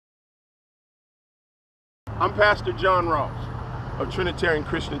I'm Pastor John Ross of Trinitarian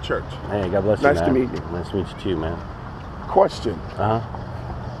Christian Church. Hey, God bless you, Nice man. to meet you. Nice to meet you too, man. Question. Uh-huh.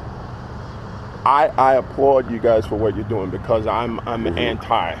 I applaud you guys for what you're doing because I'm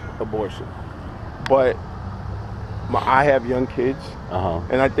anti-abortion. But I have young kids,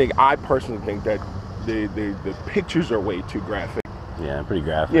 and I personally think that the pictures are way too graphic. Yeah, pretty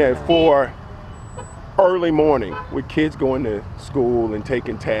graphic. Yeah, for early morning with kids going to school and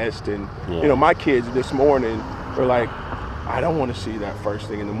taking tests, and you know, my kids this morning were like, I don't want to see that first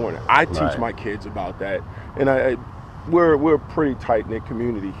thing in the morning. I teach my kids about that, and we're a pretty tight-knit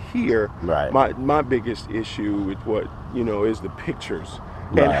community here. Right. My biggest issue with what is the pictures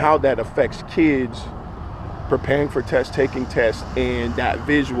and how that affects kids preparing for tests, taking tests, and that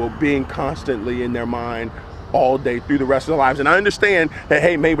visual being constantly in their mind all day through the rest of their lives. And I understand that,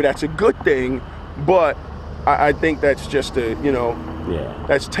 hey, maybe that's a good thing, but I think that's just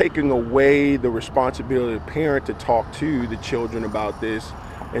that's taking away the responsibility of the parent to talk to the children about this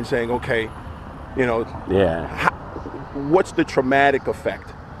and saying, okay, what's the traumatic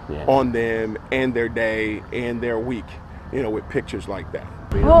effect on them and their day and their week, with pictures like that.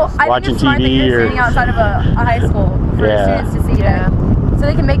 Well, I think it's smart that you're standing outside of a high school for the students to see that, so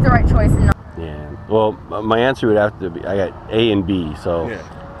they can make the right choice and not. Yeah. Well, my answer would have to be, I got A and B. So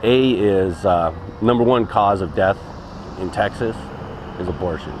A is number one cause of death in Texas is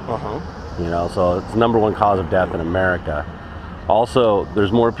abortion. So it's number one cause of death in America. Also,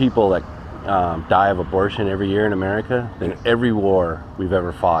 there's more people that die of abortion every year in America than every war we've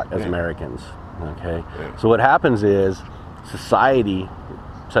ever fought as Americans. Okay. So what happens is society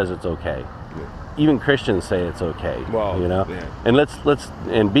says it's okay. Even Christians say it's okay. Well, and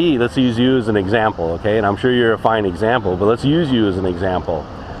and B, let's use you as an example, okay? And I'm sure you're a fine example, but let's use you as an example.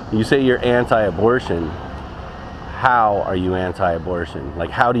 You say you're anti-abortion. How are you anti-abortion? Like,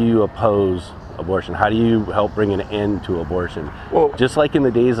 how do you oppose abortion? How do you help bring an end to abortion? Well, just like in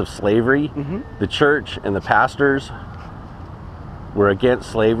the days of slavery, the church and the pastors were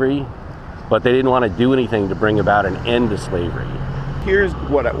against slavery, but they didn't want to do anything to bring about an end to slavery. Here's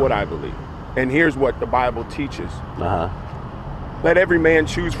what I believe, and here's what the Bible teaches. Let every man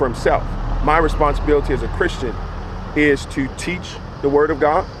choose for himself. My responsibility as a Christian is to teach the Word of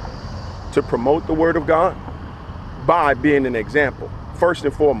God, to promote the Word of God by being an example. First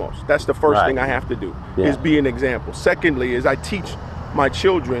and foremost, that's the first thing I have to do, is be an example. Secondly, is I teach my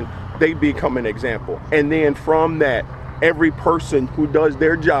children, they become an example. And then from that, every person who does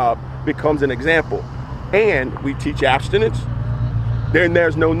their job becomes an example. And we teach abstinence, then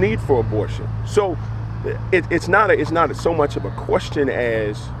there's no need for abortion. So it's not so much of a question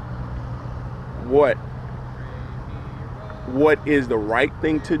as what is the right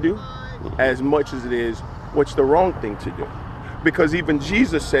thing to do, as much as it is what's the wrong thing to do. Because even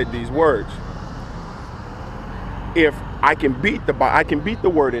Jesus said these words: if I can beat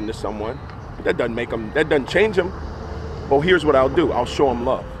the word into someone, that doesn't change them. Well, here's what I'll do. I'll show them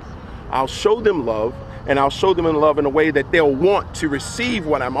love. I'll show them love, and I'll show them in love in a way that they'll want to receive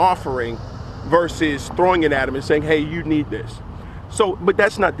what I'm offering versus throwing it at them and saying, hey, you need this. So, but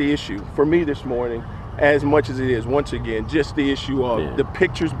that's not the issue for me this morning, as much as it is, once again, just the issue of the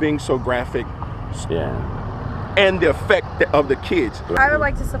pictures being so graphic and the effect of the kids. I would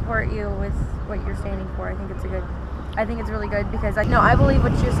like to support you with what you're standing for. I think it's really good because I believe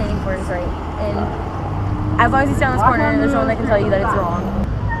what you're standing for is right. And as long as you stand on this corner, there's no one that can tell you that it's wrong.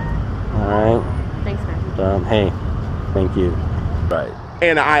 All right. Thanks, man. Hey, thank you. Right.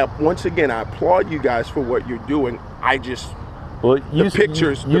 And once again, I applaud you guys for what you're doing. The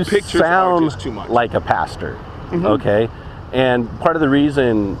pictures sound are just too much. Like a pastor, okay? And part of the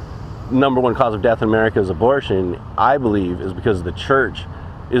reason number one cause of death in America is abortion, I believe, is because the church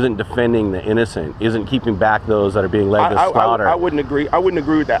isn't defending the innocent, isn't keeping back those that are being led to slaughter. I wouldn't agree. I wouldn't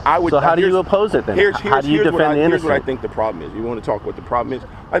agree with that. So how do you oppose it then? How do you defend the innocent? Here's what I think the problem is. You want to talk what the problem is?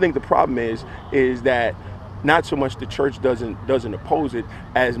 I think the problem is that not so much the church doesn't oppose it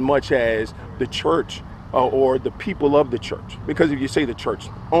as much as the church or the people of the church. Because if you say the church,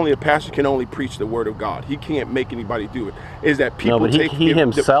 only a pastor can only preach the Word of God. He can't make anybody do it. Is that people he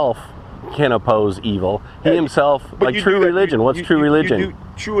himself can oppose evil. He himself, like true religion. What's true religion?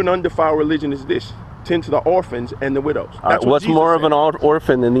 True and undefiled religion is this: tend to the orphans and the widows. What's more of an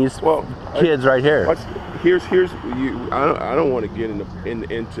orphan than these kids right here? I don't want to get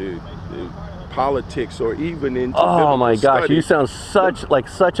into politics or even into. Oh my gosh, studies. you sound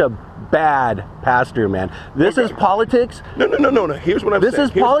such a bad pastor, man. This is politics? No. Here's what I'm saying. This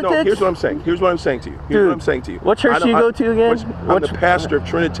is politics? Here's what I'm saying. Here's what I'm saying to you. Here's what I'm saying to you. What church do you go to again? I'm the pastor of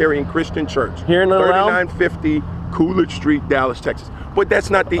Trinitarian Christian Church. Here in Little Elm? 3950 Coolidge Street, Dallas, Texas. But that's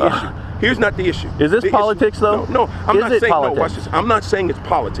not the issue. Here's not the issue. Is this politics, though? No, I'm not saying politics? no. Watch this. I'm not saying it's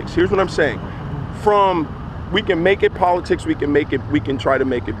politics. Here's what I'm saying. We can make it politics. We can try to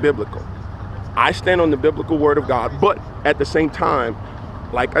make it biblical. I stand on the biblical word of God, but at the same time,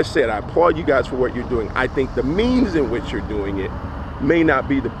 like I said, I applaud you guys for what you're doing. I think the means in which you're doing it may not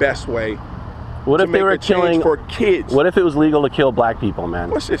be the best way. What if they were killing for kids? What if it was legal to kill black people, man?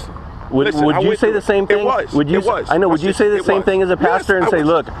 What's this? Would you say the same thing? It was. I know. Would you say the same thing as a pastor and say,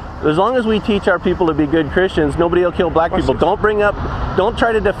 look, as long as we teach our people to be good Christians, nobody will kill black people. Don't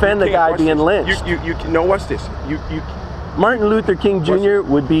try to defend the guy being lynched. No, what's this? Martin Luther King Jr.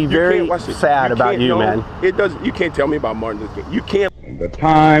 would be very sad about you, man. It doesn't. You can't tell me about Martin Luther King. You can't. The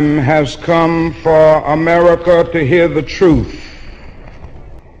time has come for America to hear the truth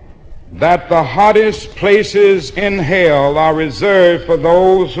that the hottest places in hell are reserved for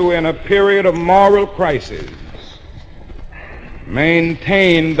those who, in a period of moral crisis,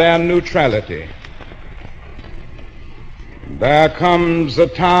 maintain their neutrality. There comes a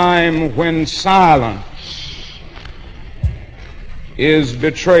time when silence is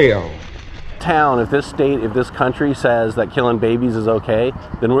betrayal. If this state, if this country says that killing babies is okay,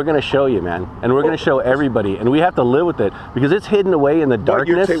 then we're going to show you, man, and we're going to show everybody, and we have to live with it because it's hidden away in the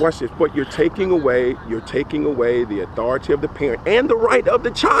darkness. Watch this. But you're taking away the authority of the parent and the right of the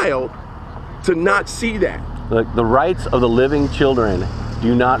child to not see that. Look, the rights of the living children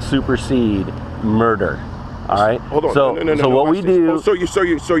do not supersede murder. All right. Hold on. So what we do. So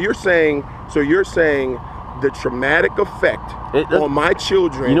you're saying the traumatic effect on my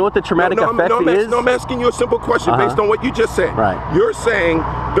children. You know what the traumatic effect is? No, I'm asking you a simple question based on what you just said. Right. You're saying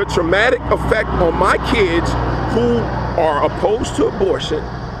the traumatic effect on my kids who are opposed to abortion,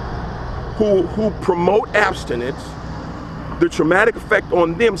 who promote abstinence, the traumatic effect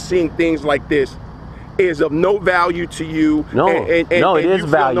on them seeing things like this is of no value to you. No, it is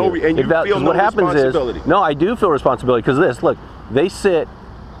value. What happens is, I do feel responsibility because look, they sit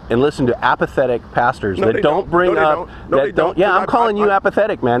and listen to apathetic pastors that don't bring up. Yeah, I'm calling you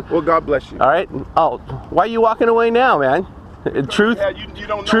apathetic, man. Well, God bless you. All right. Oh, why are you walking away now, man? Truth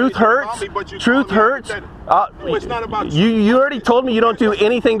hurts. Truth hurts. It's not about truth. You already told me you don't do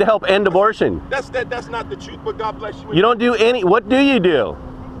anything to help end abortion. That's not the truth, but God bless you. You don't do any. What do you do?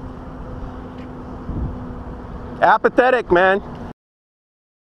 Apathetic, man.